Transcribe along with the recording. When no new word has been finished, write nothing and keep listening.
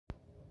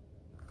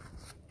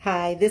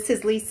Hi, this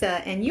is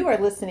Lisa, and you are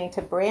listening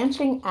to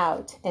Branching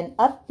Out, an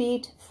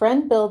upbeat,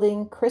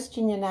 friend-building,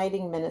 Christian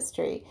uniting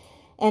ministry.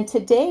 And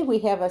today we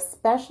have a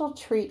special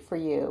treat for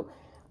you.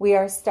 We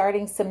are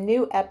starting some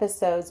new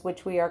episodes,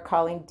 which we are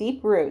calling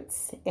Deep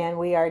Roots, and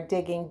we are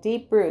digging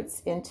deep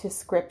roots into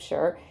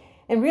Scripture.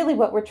 And really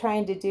what we're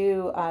trying to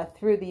do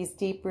through these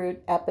Deep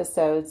Root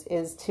episodes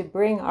is to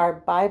bring our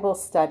Bible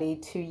study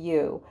to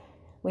you.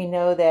 We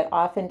know that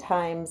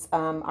oftentimes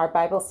our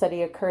Bible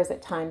study occurs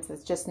at times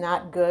that's just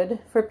not good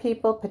for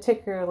people,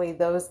 particularly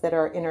those that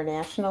are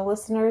international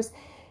listeners.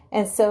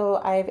 And so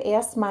I've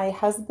asked my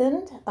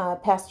husband,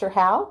 Pastor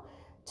Hal,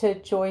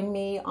 to join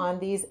me on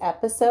these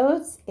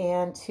episodes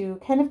and to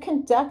kind of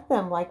conduct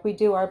them like we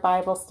do our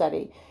Bible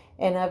study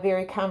in a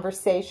very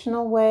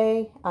conversational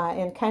way,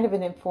 in kind of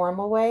an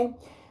informal way.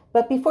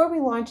 But before we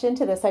launch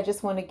into this, I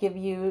just want to give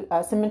you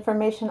some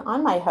information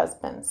on my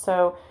husband.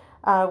 So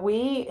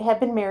we have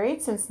been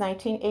married since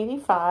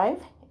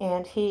 1985,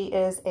 and he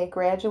is a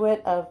graduate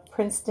of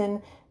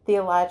Princeton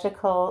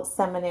Theological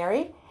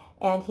Seminary,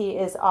 and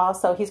he's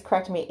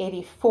correcting me,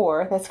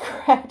 84. That's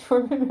correct.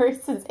 We've been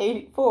married since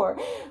 84.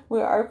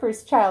 Our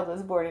first child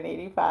was born in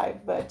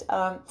 85, but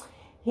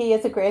he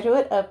is a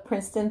graduate of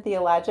Princeton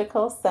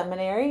Theological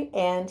Seminary,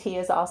 and he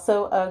is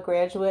also a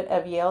graduate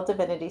of Yale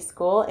Divinity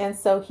School, and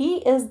so he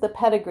is the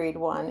pedigreed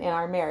one in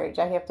our marriage.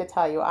 I have to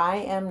tell you, I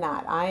am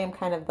not. I am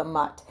kind of the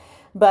mutt.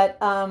 But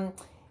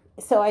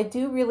so I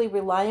do really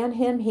rely on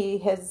him. He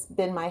has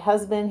been my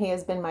husband. He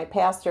has been my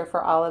pastor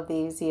for all of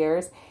these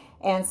years.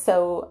 And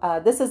so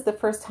this is the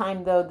first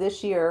time, though,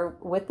 this year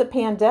with the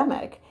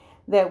pandemic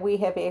that we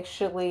have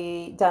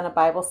actually done a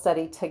Bible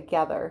study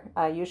together.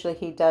 Usually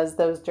he does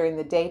those during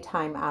the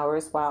daytime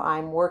hours while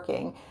I'm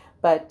working.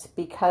 But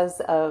because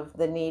of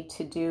the need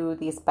to do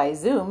these by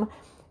Zoom,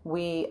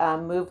 we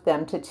moved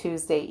them to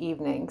Tuesday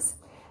evenings.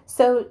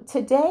 So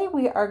today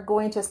we are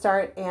going to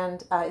start,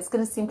 and it's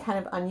going to seem kind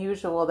of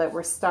unusual that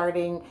we're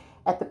starting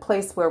at the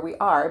place where we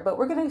are, but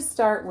we're going to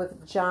start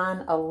with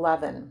John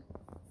 11,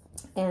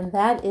 and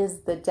that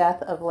is the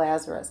death of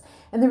Lazarus.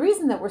 And the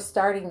reason that we're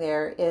starting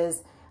there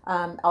is,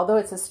 although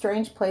it's a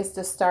strange place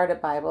to start a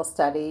Bible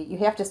study, you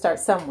have to start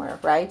somewhere,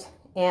 right?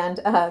 And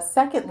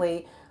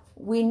secondly,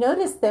 we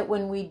noticed that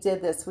when we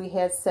did this, we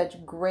had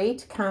such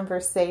great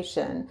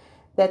conversation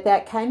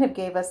that kind of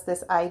gave us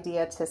this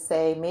idea to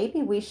say,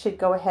 maybe we should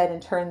go ahead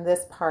and turn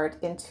this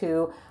part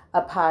into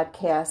a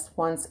podcast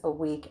once a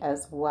week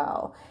as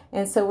well.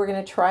 And so we're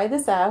going to try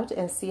this out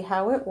and see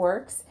how it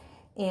works,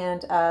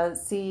 and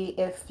see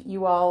if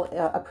you all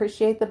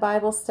appreciate the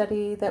Bible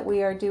study that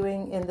we are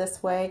doing in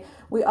this way.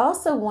 We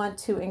also want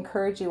to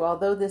encourage you,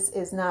 although this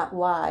is not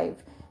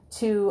live,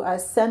 to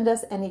send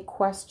us any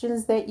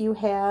questions that you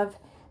have.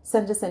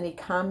 Send us any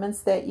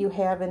comments that you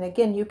have. And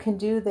again, you can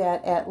do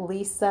that at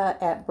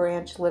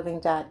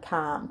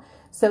lisa@branchliving.com.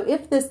 So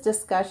if this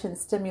discussion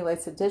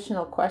stimulates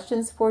additional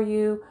questions for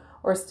you,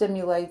 or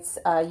stimulates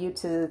you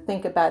to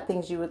think about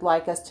things you would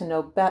like us to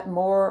know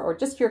more, or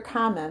just your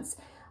comments,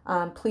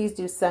 please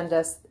do send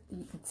those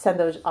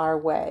our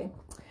way.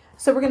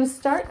 So we're going to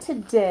start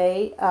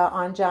today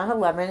on John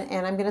 11,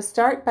 and I'm going to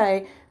start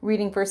by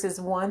reading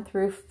verses 1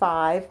 through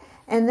 5,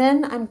 and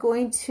then I'm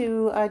going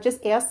to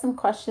just ask some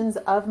questions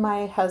of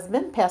my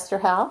husband, Pastor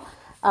Hal,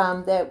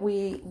 that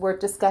we were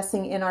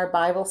discussing in our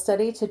Bible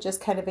study to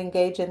just kind of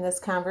engage in this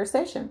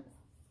conversation.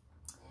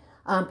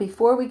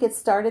 Before we get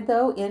started,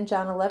 though, in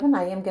John 11,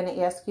 I am going to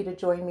ask you to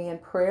join me in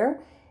prayer,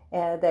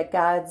 that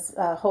God's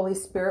Holy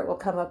Spirit will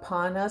come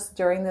upon us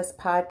during this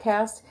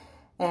podcast,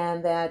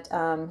 and that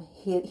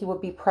he will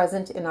be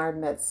present in our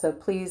midst. So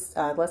please,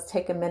 let's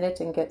take a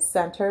minute and get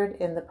centered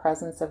in the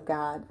presence of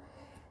God.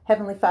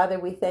 Heavenly Father,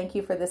 we thank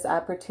you for this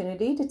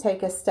opportunity to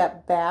take a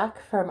step back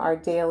from our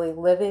daily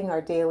living,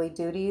 our daily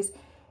duties,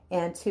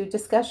 and to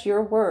discuss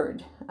your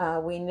word.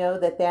 We know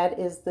that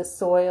is the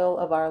soil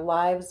of our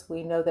lives.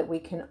 We know that we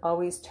can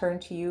always turn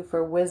to you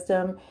for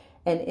wisdom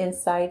and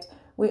insight.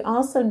 We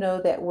also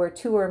know that where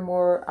two or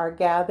more are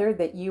gathered,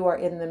 that you are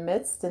in the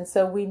midst. And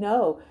so we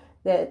know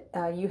that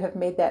you have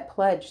made that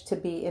pledge to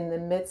be in the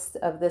midst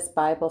of this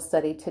Bible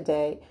study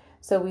today.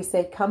 So we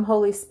say, come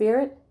Holy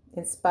Spirit,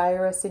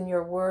 inspire us in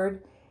your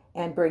word,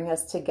 and bring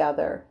us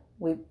together.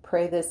 We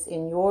pray this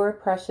in your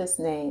precious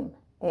name.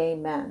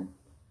 Amen.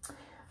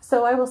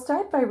 So I will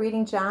start by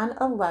reading John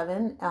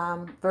 11,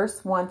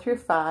 verse 1 through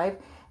 5.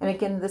 And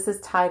again, this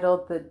is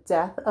titled The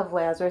Death of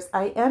Lazarus.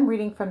 I am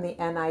reading from the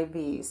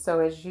NIV.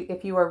 So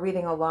if you are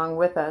reading along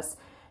with us,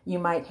 you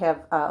might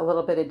have a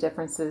little bit of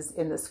differences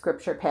in the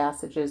scripture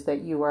passages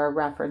that you are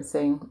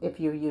referencing if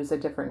you use a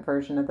different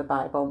version of the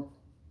Bible.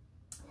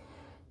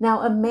 Now,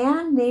 a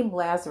man named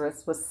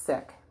Lazarus was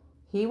sick.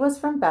 He was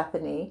from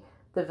Bethany,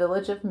 the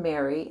village of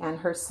Mary and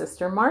her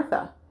sister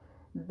Martha.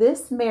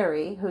 This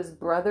Mary, whose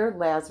brother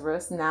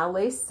Lazarus now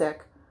lay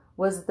sick,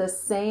 was the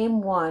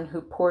same one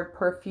who poured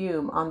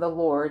perfume on the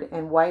Lord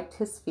and wiped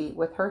his feet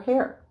with her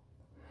hair.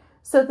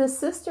 So the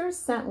sisters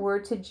sent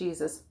word to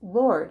Jesus,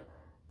 Lord,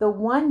 the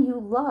one you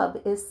love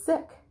is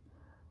sick.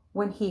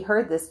 When he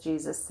heard this,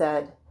 Jesus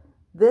said,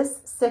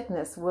 This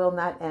sickness will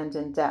not end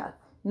in death.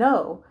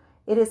 No,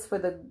 it is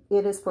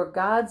for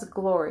God's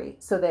glory,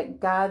 so that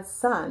God's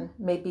Son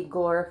may be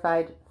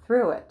glorified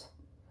through it.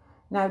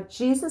 Now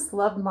Jesus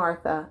loved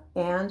Martha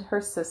and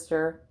her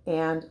sister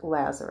and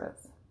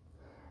Lazarus.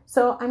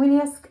 So I'm going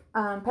to ask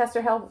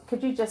Pastor Hal,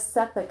 could you just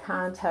set the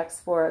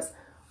context for us?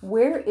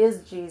 Where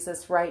is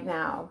Jesus right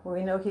now?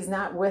 We know he's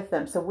not with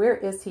them. So where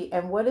is he,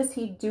 and what is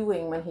he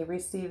doing when he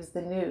receives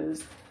the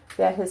news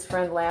that his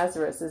friend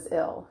Lazarus is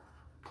ill?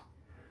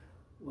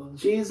 Well,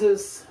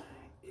 Jesus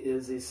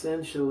is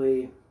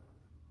essentially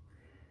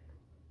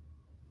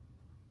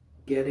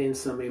getting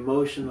some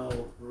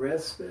emotional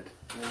respite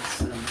and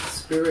some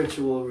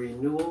spiritual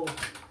renewal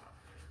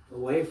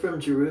away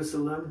from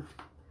Jerusalem.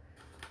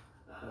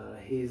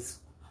 He's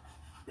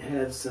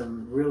had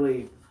some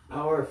really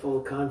powerful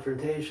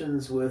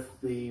confrontations with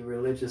the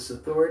religious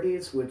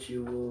authorities, which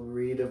you will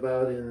read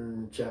about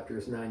in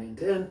chapters 9 and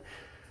 10.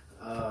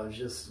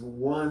 Just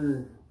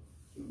one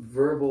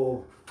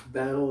verbal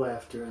battle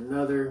after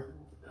another.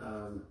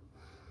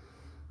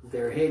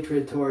 Their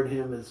hatred toward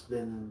him has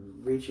been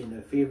reaching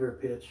a fever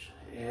pitch,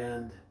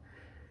 and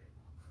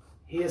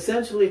he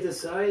essentially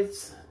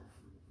decides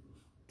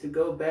to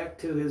go back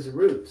to his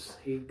roots.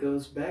 He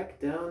goes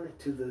back down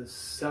to the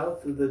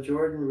south of the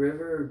Jordan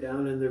River,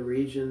 down in the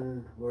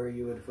region where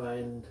you would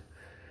find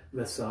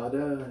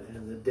Masada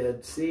and the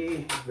Dead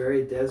Sea,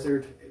 very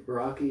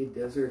rocky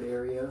desert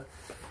area.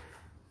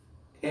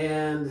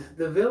 And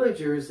the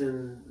villagers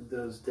in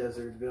those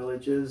desert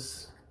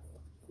villages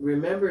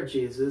remember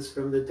Jesus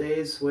from the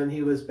days when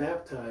he was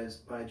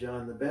baptized by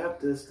John the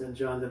Baptist, and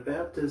John the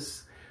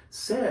Baptist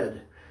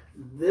said,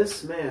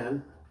 "This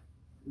man,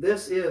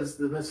 this is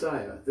the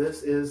Messiah.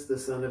 This is the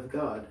Son of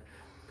God."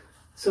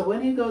 So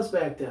when he goes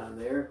back down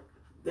there,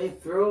 they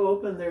throw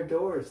open their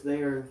doors.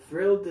 They are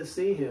thrilled to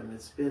see him.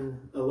 It's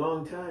been a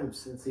long time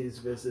since he's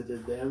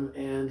visited them,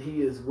 and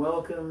he is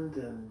welcomed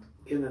and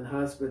given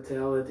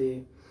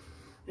hospitality.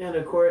 And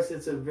of course,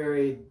 it's a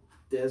very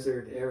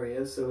desert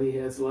area, so he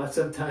has lots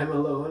of time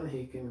alone.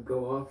 He can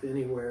go off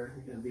anywhere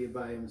and be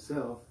by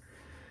himself.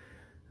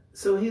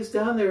 So he's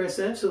down there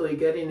essentially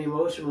getting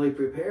emotionally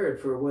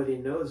prepared for what he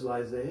knows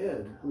lies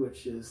ahead,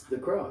 which is the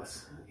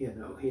cross. You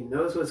know, he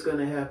knows what's going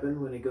to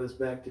happen when he goes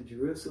back to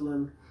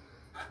Jerusalem.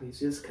 He's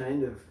just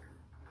kind of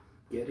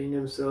getting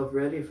himself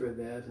ready for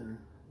that and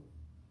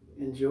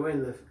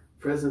enjoying the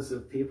presence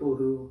of people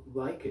who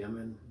like him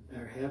and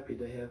are happy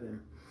to have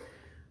him.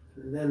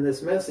 And then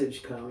this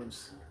message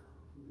comes,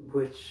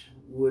 which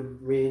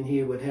would mean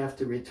he would have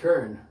to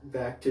return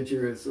back to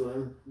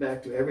Jerusalem,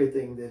 back to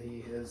everything that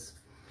he has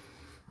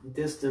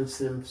distanced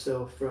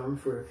himself from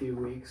for a few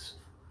weeks.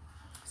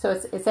 So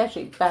it's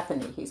actually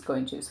Bethany he's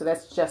going to. So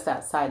that's just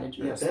outside of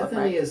Jerusalem, yeah,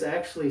 Bethany right? is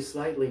actually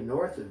slightly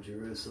north of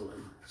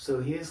Jerusalem. So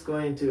he's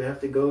going to have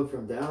to go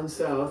from down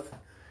south,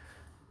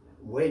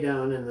 way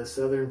down in the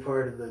southern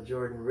part of the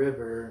Jordan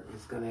River.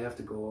 He's going to have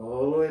to go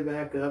all the way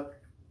back up,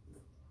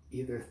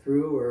 either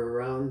through or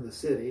around the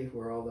city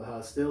where all the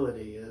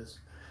hostility is,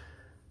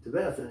 to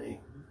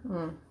Bethany.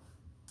 Mm.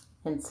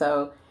 And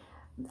so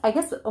I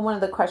guess one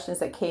of the questions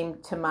that came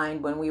to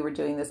mind when we were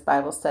doing this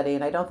Bible study,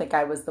 and I don't think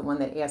I was the one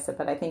that asked it,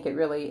 but I think it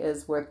really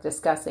is worth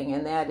discussing,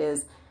 and that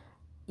is,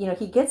 you know,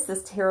 he gets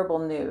this terrible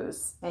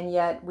news, and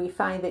yet we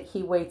find that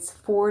he waits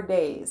 4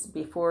 days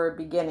before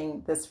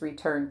beginning this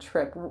return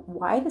trip.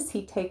 Why does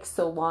he take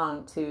so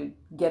long to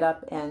get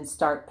up and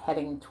start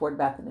heading toward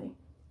Bethany?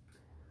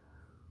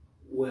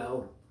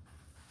 Well,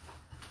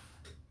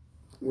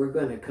 we're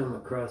going to come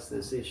across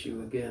this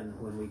issue again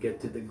when we get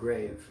to the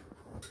grave.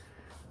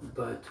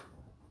 But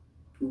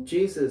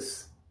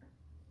Jesus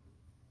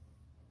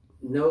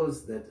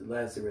knows that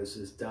Lazarus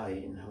is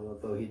dying,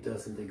 although he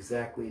doesn't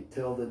exactly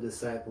tell the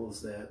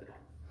disciples that.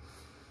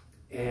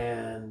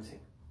 And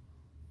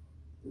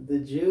the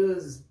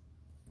Jews,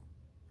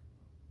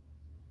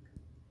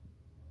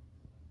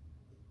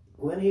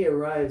 when he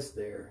arrives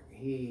there,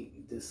 he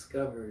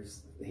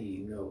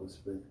knows,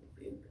 but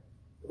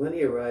when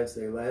he arrives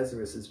there,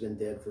 Lazarus has been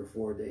dead for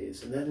 4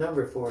 days. And that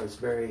number 4 is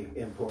very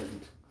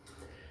important,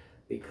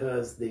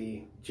 because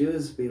the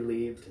Jews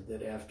believed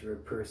that after a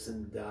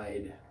person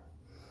died,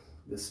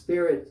 the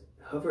spirit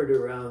hovered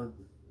around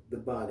the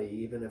body,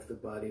 even if the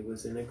body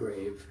was in a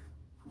grave,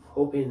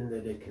 hoping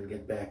that it can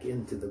get back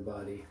into the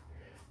body.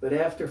 But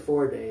after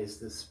 4 days,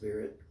 the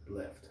spirit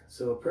left.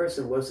 So a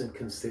person wasn't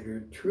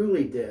considered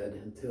truly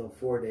dead until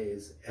 4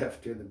 days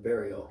after the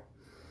burial.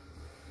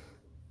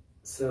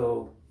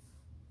 So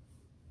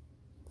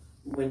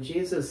when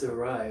Jesus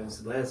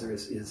arrives,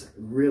 Lazarus is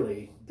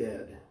really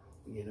dead,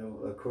 you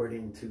know,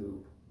 according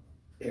to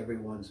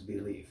everyone's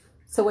belief.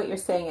 So what you're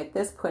saying at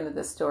this point of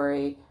the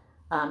story,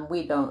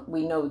 we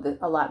know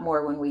a lot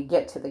more when we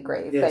get to the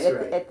grave. Yes, but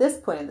right. At this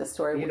point of the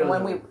story,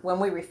 when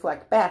we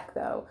reflect back,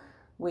 though,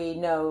 we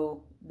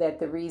know that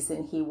the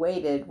reason he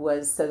waited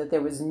was so that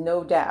there was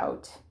no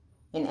doubt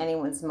in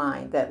anyone's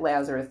mind that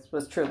Lazarus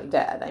was truly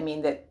dead. I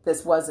mean, that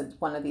this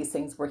wasn't one of these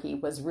things where he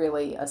was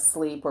really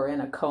asleep or in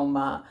a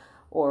coma,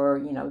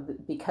 or, you know,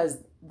 because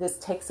this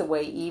takes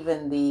away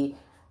even the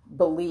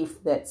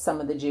belief that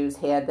some of the Jews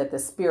had that the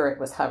spirit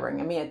was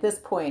hovering. I mean, at this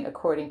point,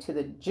 according to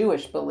the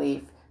Jewish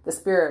belief, the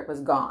spirit was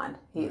gone.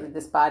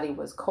 This body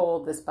was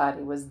cold, this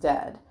body was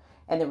dead,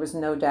 and there was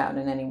no doubt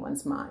in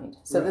anyone's mind.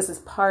 So this is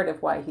part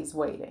of why he's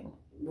waiting.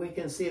 We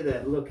can see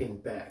that looking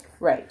back.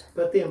 Right.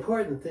 But the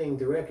important thing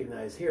to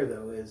recognize here,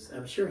 though, is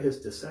I'm sure his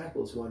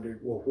disciples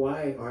wondered, well,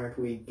 why aren't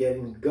we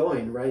getting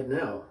going right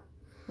now?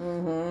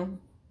 Mm-hmm.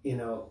 You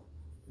know,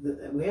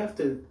 we have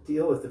to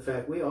deal with the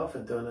fact we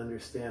often don't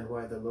understand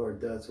why the Lord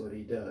does what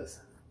he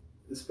does,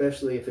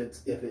 especially if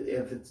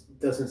it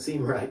doesn't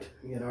seem right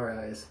in our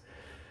eyes.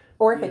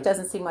 Or if it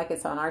doesn't seem like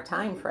it's on our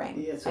time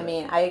frame. Yes, I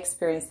mean, I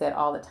experience that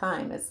all the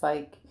time. It's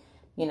like,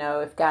 you know,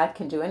 if God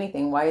can do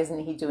anything, why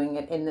isn't he doing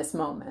it in this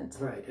moment?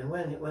 Right. And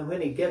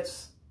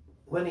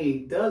when he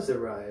does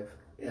arrive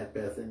at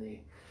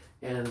Bethany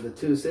and the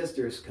two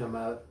sisters come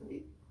out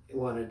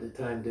one at a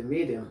time to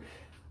meet him,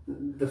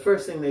 the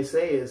first thing they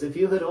say is, if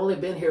you had only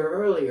been here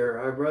earlier,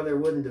 our brother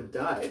wouldn't have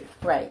died.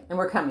 Right. And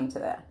we're coming to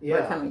that.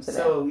 Yeah. We're coming to that.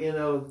 So, you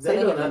know, they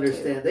don't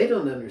understand. They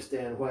don't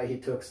understand why he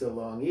took so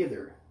long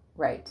either.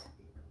 Right.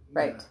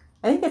 Right. Yeah.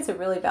 I think it's a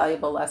really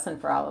valuable lesson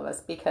for all of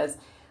us because,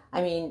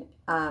 I mean,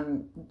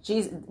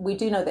 we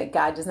do know that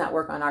God does not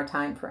work on our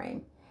time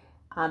frame.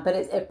 But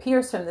it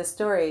appears from this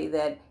story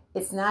that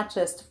it's not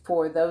just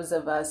for those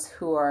of us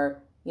who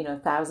are, you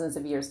know, thousands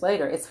of years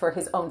later. It's for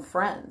his own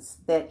friends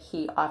that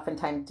he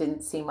oftentimes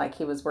didn't seem like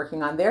he was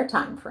working on their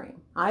time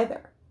frame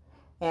either.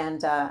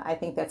 And I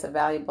think that's a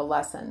valuable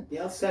lesson. The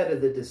outside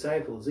of the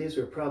disciples, these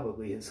were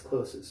probably his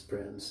closest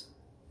friends.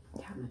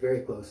 Yeah.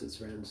 Very closest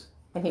friends.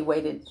 And he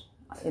waited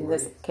in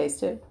this case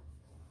too.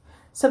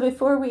 So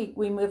before we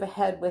move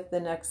ahead with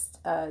the next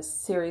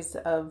series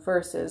of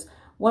verses,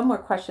 one more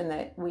question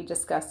that we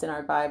discussed in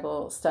our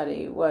Bible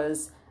study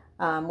was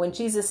when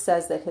Jesus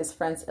says that his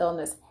friend's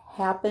illness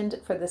happened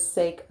for the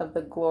sake of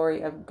the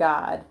glory of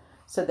God,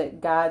 so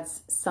that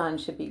God's Son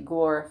should be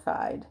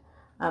glorified.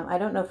 I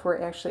don't know if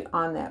we're actually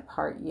on that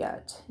part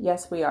yet.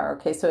 Yes, we are.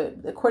 Okay, so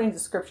according to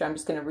Scripture, I'm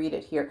just going to read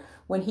it here.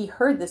 When he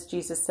heard this,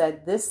 Jesus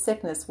said, "This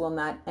sickness will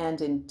not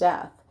end in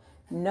death.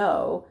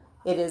 No,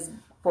 it is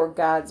for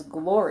God's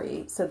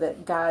glory, so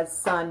that God's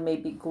Son may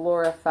be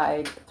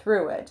glorified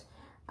through it."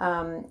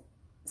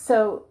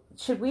 So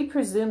should we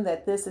presume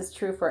that this is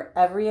true for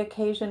every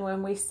occasion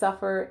when we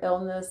suffer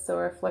illness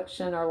or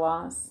affliction or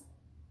loss?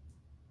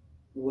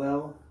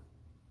 Well,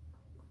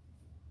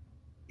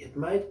 it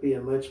might be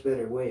a much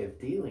better way of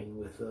dealing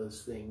with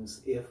those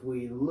things if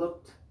we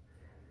looked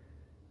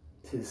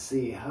to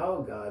see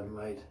how God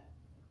might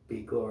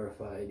be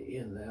glorified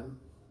in them.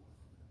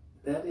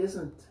 That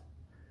isn't...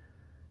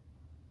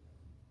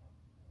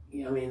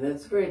 I mean,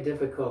 that's a very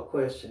difficult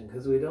question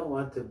because we don't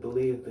want to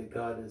believe that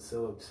God is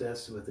so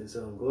obsessed with his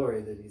own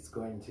glory that he's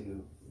going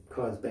to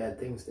cause bad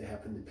things to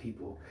happen to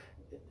people.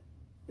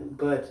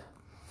 But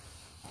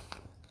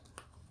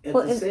at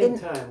the same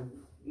time,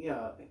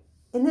 yeah.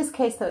 In this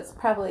case, though, it's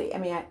probably, I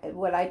mean,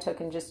 what I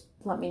took, and just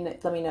let me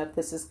know if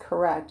this is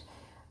correct.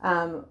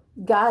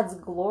 God's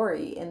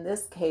glory in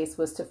this case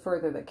was to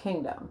further the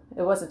kingdom.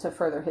 It wasn't to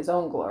further his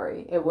own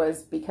glory. It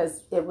was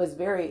because it was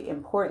very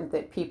important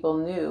that people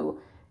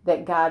knew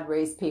that God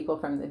raised people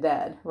from the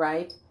dead,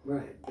 right?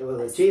 Right. Well,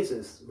 that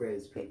Jesus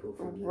raised people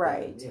from the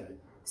dead. Yeah.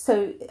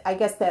 So I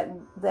guess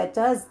that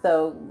does,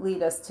 though,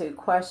 lead us to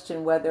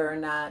question whether or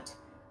not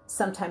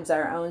sometimes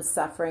our own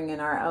suffering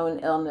and our own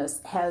illness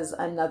has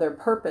another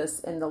purpose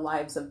in the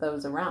lives of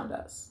those around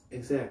us.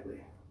 Exactly.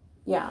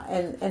 Yeah,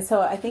 and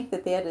so I think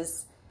that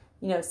is,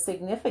 you know,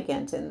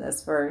 significant in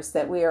this verse,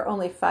 that we are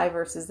only 5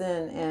 verses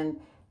in,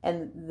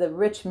 and the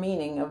rich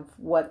meaning of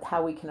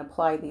how we can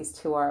apply these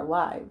to our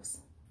lives.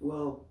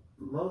 Well,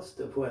 most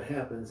of what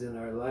happens in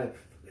our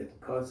life,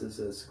 it causes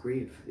us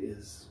grief,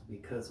 is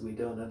because we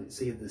don't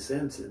see the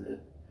sense in it.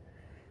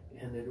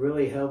 And it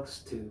really helps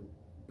to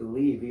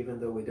believe,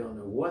 even though we don't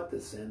know what the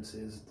sense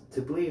is,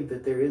 to believe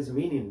that there is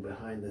meaning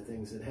behind the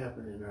things that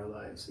happen in our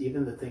lives,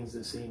 even the things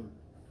that seem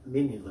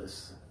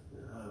meaningless.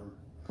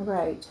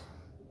 Right.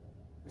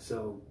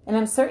 So. And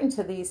I'm certain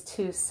to these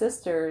two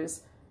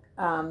sisters,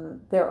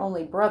 their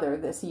only brother,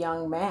 this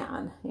young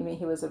man, I mean,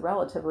 he was a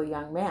relatively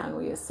young man,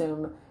 we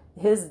assume,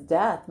 his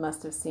death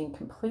must have seemed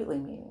completely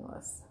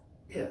meaningless.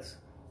 Yes.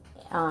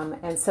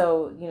 And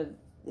so, you know,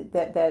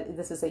 that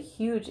this is a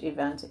huge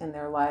event in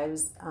their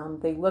lives.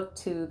 They look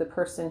to the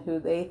person who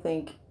they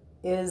think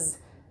is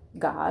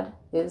God,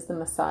 is the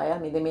Messiah. I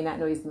mean, they may not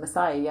know he's the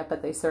Messiah yet,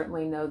 but they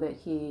certainly know that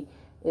he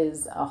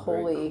is a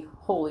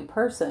holy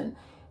person.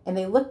 And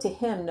they look to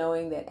him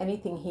knowing that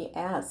anything he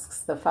asks,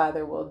 the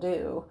Father will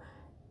do.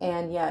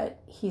 And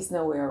yet, he's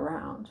nowhere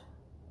around.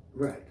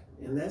 Right.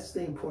 And that's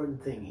the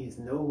important thing. He's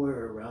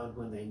nowhere around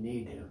when they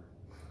need him.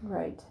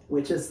 Right.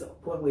 Which is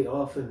what we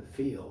often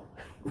feel.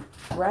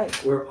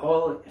 Right. We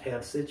all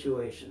have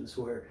situations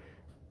where,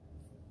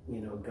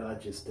 you know,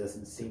 God just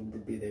doesn't seem to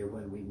be there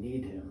when we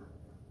need him.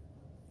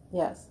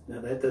 Yes.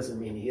 Now, that doesn't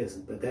mean he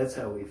isn't, but that's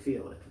how we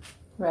feel it.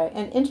 Right.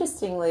 And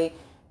interestingly,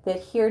 that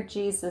here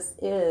Jesus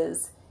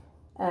is,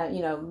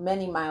 you know,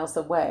 many miles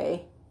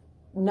away,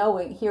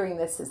 hearing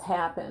this has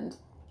happened,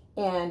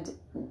 and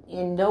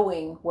in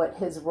knowing what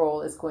his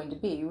role is going to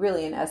be,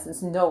 really, in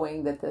essence,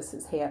 knowing that this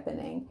is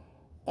happening.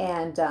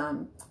 And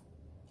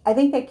I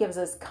think that gives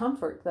us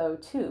comfort, though,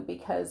 too,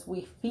 because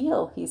we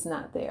feel he's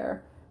not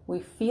there. We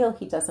feel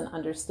he doesn't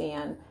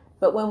understand.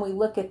 But when we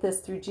look at this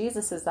through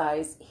Jesus's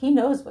eyes, he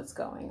knows what's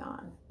going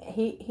on.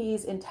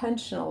 He's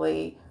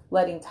intentionally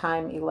letting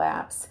time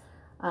elapse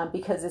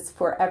because it's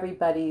for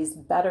everybody's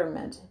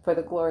betterment, for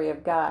the glory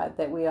of God,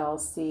 that we all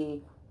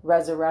see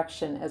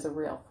resurrection as a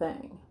real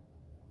thing.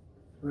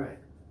 Right.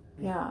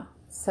 Yeah.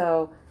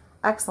 So,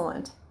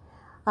 excellent.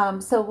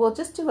 So we'll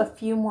just do a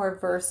few more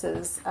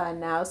verses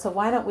now. So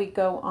why don't we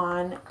go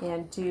on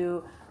and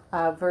do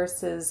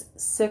verses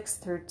 6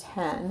 through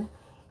 10.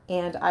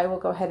 And I will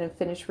go ahead and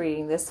finish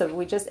reading this. So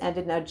we just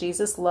ended. Now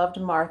Jesus loved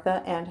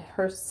Martha and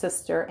her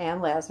sister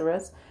and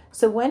Lazarus.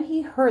 So when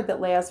he heard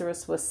that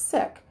Lazarus was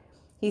sick,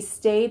 he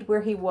stayed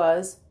where he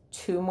was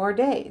 2 more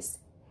days.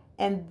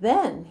 And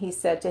then he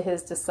said to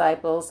his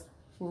disciples,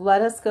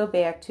 "Let us go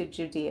back to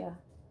Judea."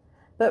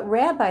 "But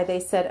Rabbi," they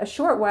said, "a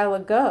short while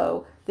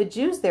ago the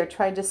Jews there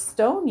tried to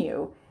stone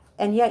you,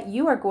 and yet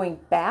you are going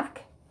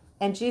back?"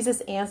 And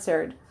Jesus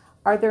answered,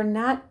 "Are there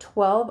not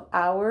 12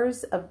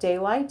 hours of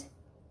daylight?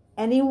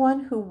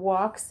 Anyone who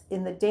walks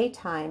in the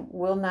daytime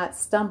will not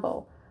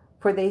stumble,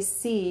 for they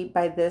see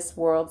by this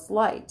world's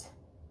light.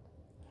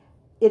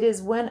 It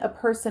is when a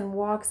person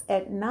walks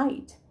at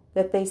night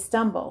that they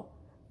stumble,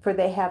 for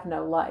they have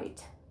no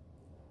light."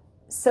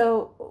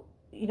 So,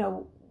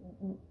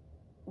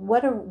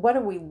 what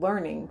are we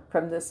learning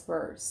from this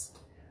verse?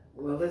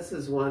 Well, this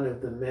is one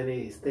of the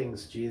many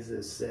things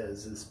Jesus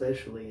says,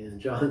 especially in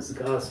John's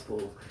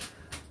Gospel,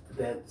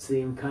 that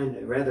seem kind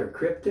of rather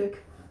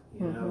cryptic,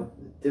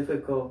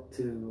 difficult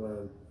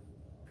to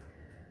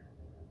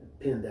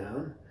pin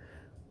down.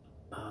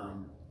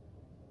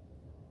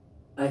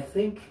 I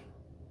think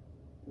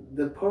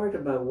the part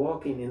about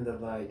walking in the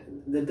light,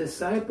 the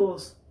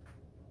disciples,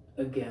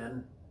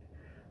 again,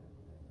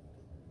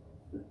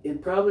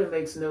 it probably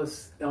makes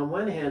on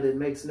one hand, it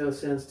makes no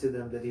sense to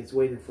them that he's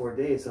waited 4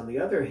 days. On the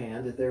other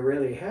hand, they're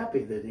really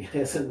happy that he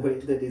hasn't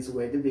waited, that he's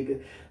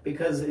waited,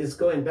 because it's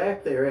going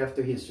back there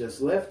after he's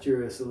just left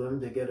Jerusalem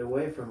to get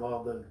away from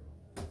all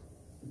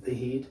the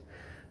heat.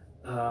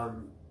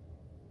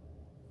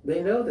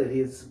 They know that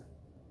he's,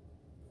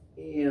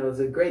 it's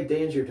a great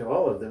danger to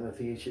all of them if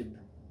he should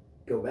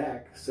go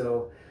back.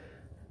 So,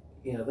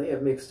 they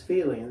have mixed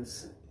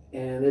feelings.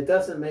 And it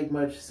doesn't make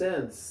much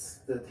sense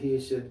that he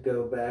should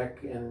go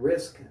back and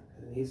risk.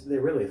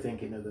 They're really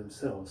thinking of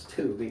themselves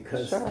too,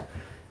 because Sure.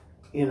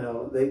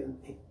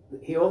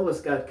 He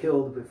almost got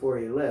killed before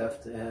he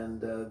left, and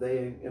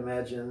they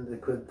imagined the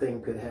good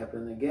thing could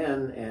happen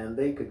again, and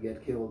they could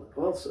get killed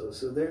also.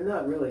 So they're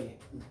not really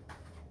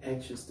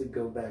anxious to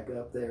go back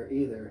up there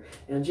either.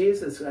 And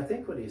Jesus, I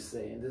think what he's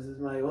saying, this is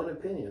my own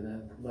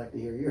opinion. I'd like to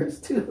hear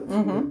yours too,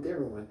 a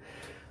different one.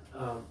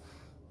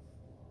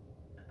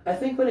 I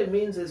think what it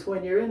means is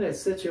when you're in a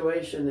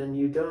situation and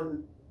you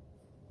don't,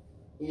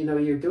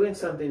 you're doing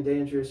something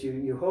dangerous,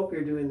 you hope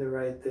you're doing the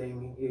right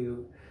thing,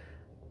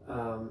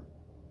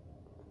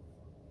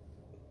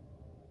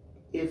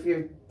 if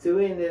you're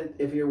doing it,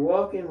 if you're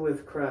walking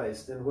with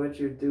Christ and what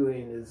you're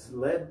doing is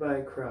led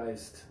by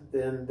Christ,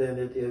 then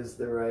it is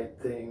the right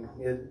thing,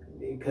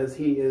 because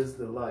he is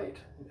the light.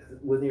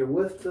 When you're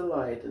with the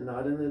light and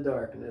not in the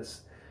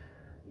darkness,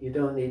 you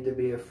don't need to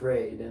be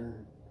afraid.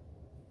 And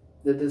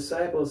the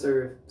disciples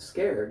are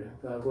scared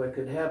of what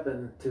could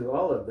happen to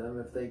all of them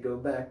if they go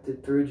back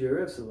through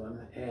Jerusalem.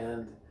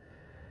 And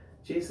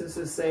Jesus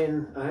is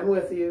saying, "I'm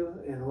with you,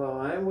 and while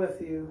I'm with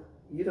you,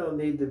 you don't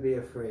need to be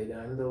afraid.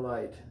 I'm the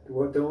light.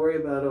 Don't worry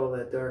about all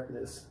that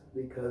darkness,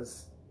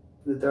 because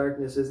the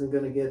darkness isn't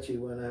going to get you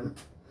when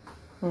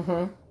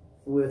I'm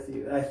with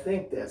you." I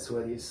think that's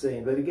what he's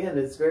saying. But again,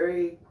 it's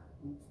very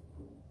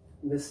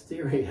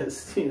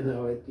mysterious.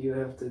 You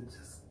have to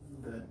just...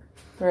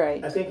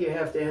 Right. I think you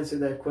have to answer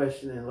that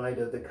question in light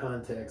of the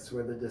context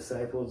where the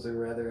disciples are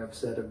rather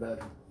upset about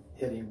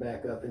heading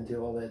back up into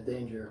all that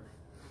danger.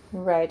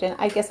 Right. And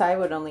I guess I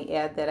would only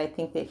add that I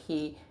think that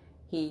he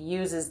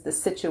uses the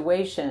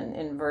situation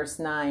in verse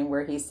 9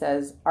 where he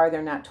says, "Are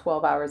there not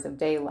 12 hours of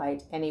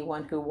daylight?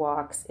 Anyone who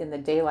walks in the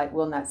daylight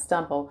will not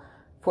stumble,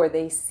 for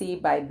they see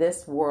by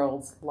this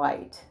world's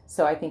light."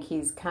 So I think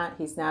he's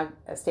now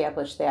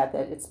established that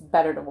it's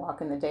better to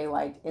walk in the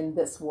daylight in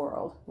this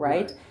world,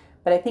 right?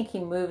 But I think he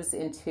moves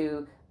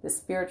into the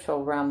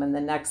spiritual realm in the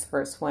next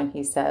verse when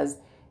he says,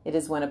 "It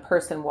is when a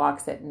person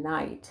walks at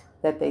night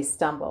that they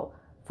stumble,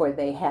 for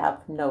they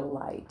have no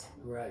light."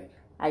 Right.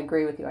 I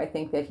agree with you. I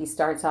think that he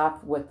starts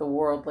off with the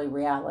worldly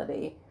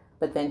reality,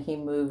 but then he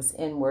moves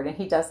inward, and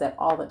he does that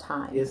all the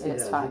time in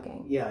his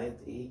talking.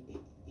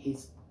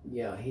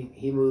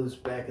 He moves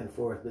back and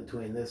forth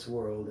between this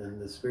world and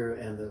the spirit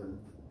and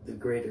the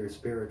greater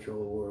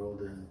spiritual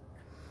world, and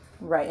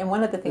right. And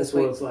one of the things this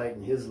world's light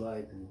and his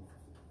light. And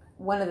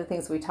one of the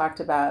things we talked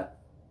about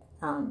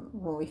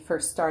when we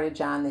first started,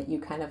 John, that you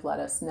kind of let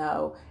us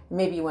know,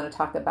 maybe you want to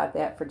talk about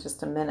that for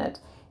just a minute,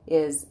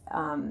 is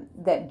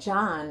that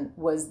John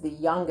was the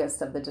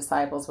youngest of the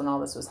disciples when all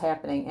this was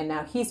happening, and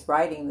now he's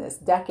writing this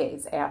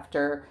decades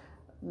after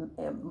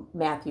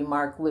Matthew,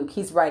 Mark, Luke.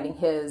 He's writing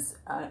his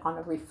on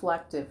a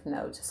reflective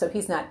note. So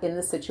he's not in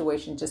the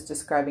situation just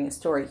describing a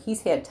story.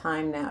 He's had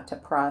time now to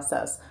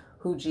process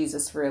who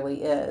Jesus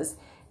really is.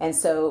 And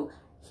so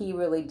he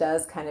really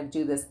does kind of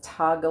do this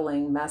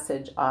toggling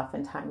message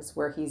oftentimes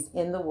where he's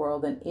in the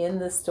world and in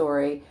the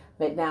story,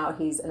 but now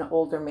he's an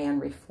older man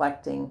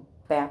reflecting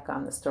back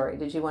on the story.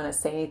 Did you want to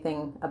say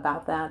anything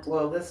about that?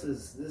 Well, this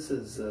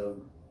is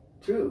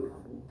true,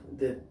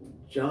 that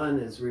John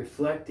is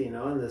reflecting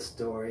on the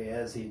story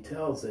as he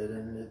tells it,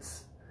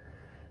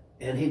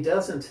 and he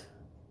doesn't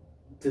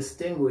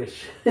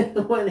distinguish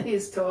when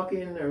he's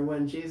talking or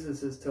when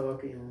Jesus is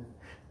talking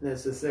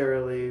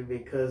necessarily,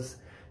 because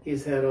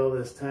he's had all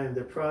this time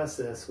to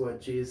process what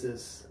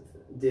Jesus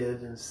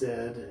did and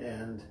said,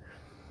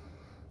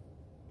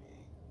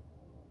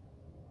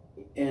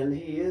 and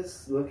he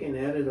is looking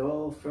at it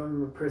all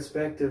from a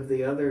perspective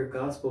the other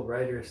gospel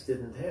writers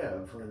didn't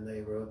have when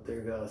they wrote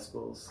their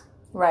gospels.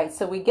 Right,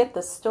 so we get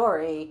the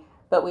story,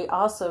 but we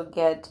also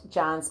get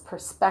John's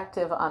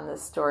perspective on the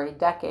story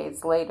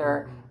decades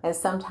later, and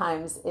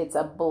sometimes it's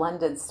a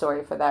blended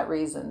story for that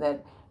reason,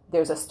 that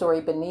there's a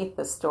story beneath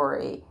the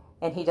story,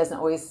 and he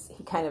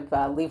kind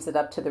of leaves it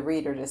up to the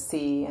reader to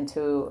see and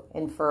to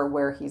infer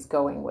where he's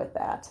going with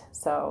that.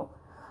 So,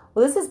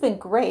 well, this has been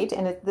great,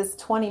 and this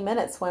 20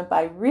 minutes went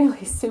by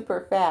really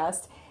super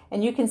fast,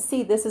 and you can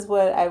see this is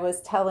what I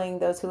was telling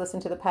those who listen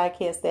to the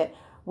podcast, that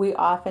we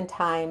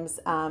oftentimes,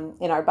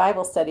 in our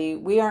Bible study,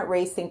 we aren't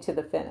racing to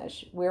the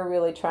finish. We're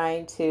really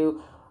trying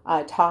to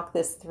talk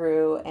this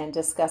through and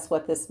discuss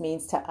what this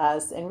means to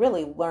us and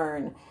really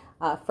learn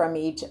from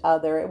each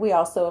other. We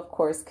also, of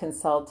course,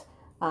 consult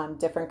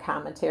different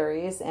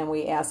commentaries, and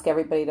we ask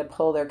everybody to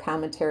pull their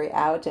commentary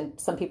out, and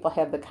some people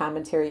have the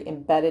commentary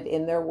embedded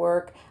in their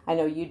work. I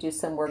know you do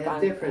some work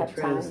on different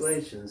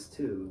translations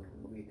too,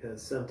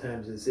 because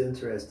sometimes it's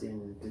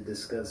interesting to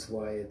discuss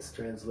why it's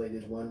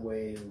translated one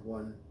way and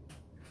one.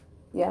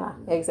 Yeah,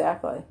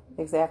 exactly.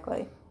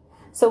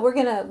 So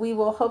we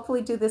will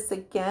hopefully do this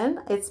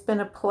again. It's been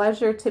a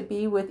pleasure to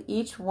be with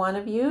each one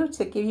of you,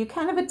 to give you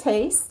kind of a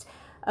taste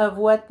of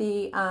what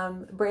the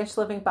Branch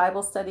Living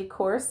Bible Study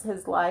course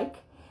is like,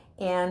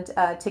 and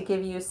to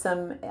give you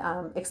some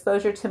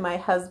exposure to my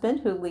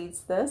husband who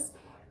leads this.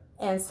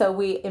 And so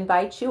we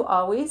invite you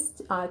always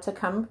to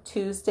come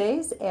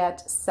Tuesdays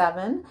at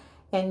 7,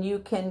 and you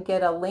can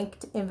get a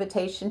linked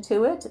invitation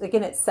to it.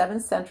 Again, it's 7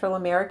 Central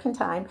American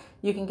Time.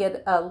 You can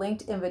get a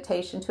linked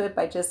invitation to it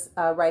by just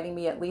writing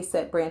me at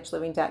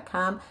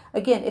lisa@branchliving.com.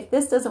 Again, if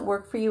this doesn't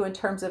work for you in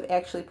terms of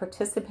actually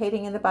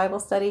participating in the Bible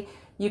study,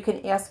 you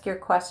can ask your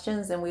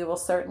questions, and we will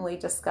certainly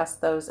discuss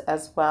those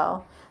as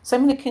well. So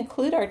I'm going to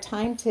conclude our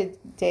time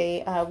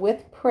today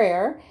with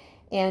prayer,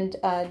 and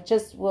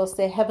we'll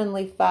say,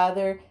 Heavenly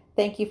Father,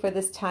 thank you for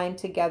this time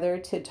together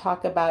to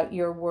talk about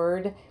your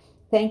word.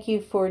 Thank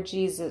you for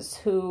Jesus,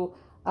 who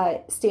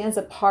stands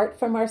apart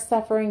from our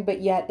suffering,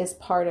 but yet is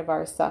part of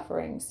our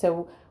suffering.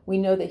 So we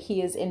know that he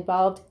is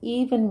involved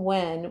even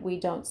when we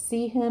don't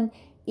see him,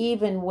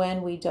 even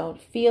when we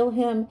don't feel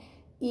him,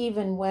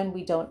 even when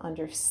we don't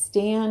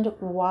understand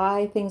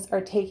why things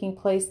are taking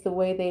place the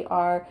way they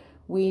are.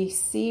 We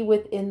see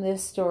within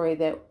this story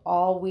that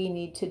all we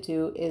need to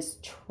do is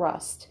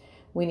trust.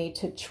 We need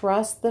to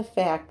trust the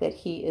fact that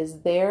he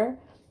is there,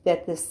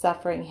 that this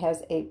suffering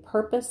has a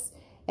purpose,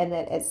 and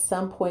that at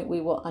some point we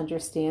will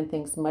understand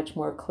things much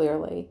more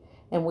clearly.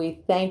 And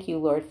we thank you,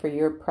 Lord, for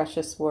your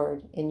precious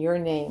word. In your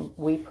name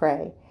we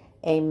pray.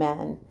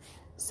 Amen.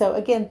 So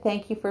again,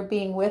 thank you for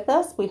being with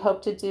us. We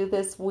hope to do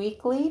this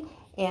weekly.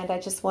 And I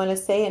just want to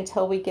say,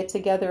 until we get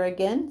together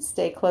again,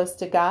 stay close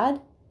to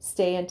God,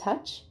 stay in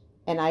touch,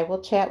 and I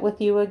will chat with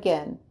you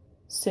again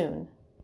soon.